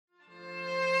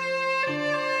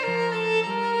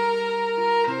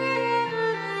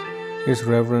is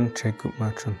Reverend Jacob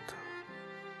Merchant,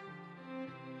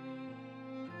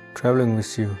 traveling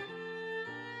with you,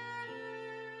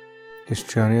 his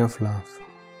journey of love.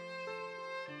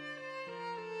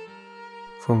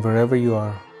 From wherever you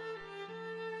are,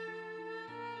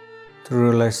 the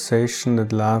realization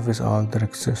that love is all that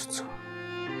exists.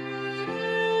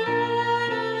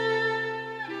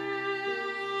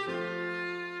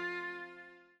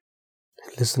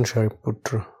 Listen,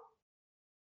 Shariputra,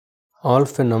 all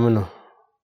phenomena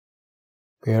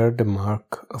bear the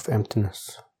mark of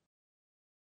emptiness.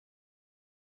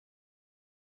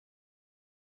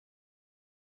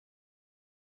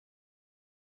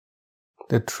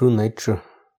 The true nature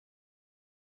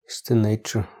is the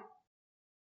nature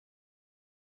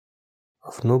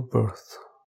of no birth,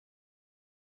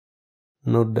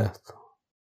 no death,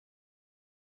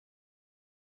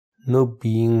 no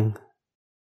being,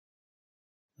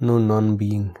 no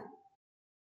non-being,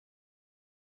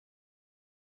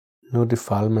 no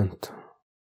defilement,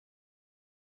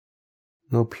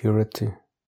 no purity,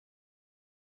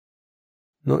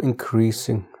 no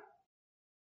increasing,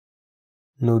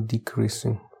 no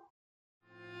decreasing.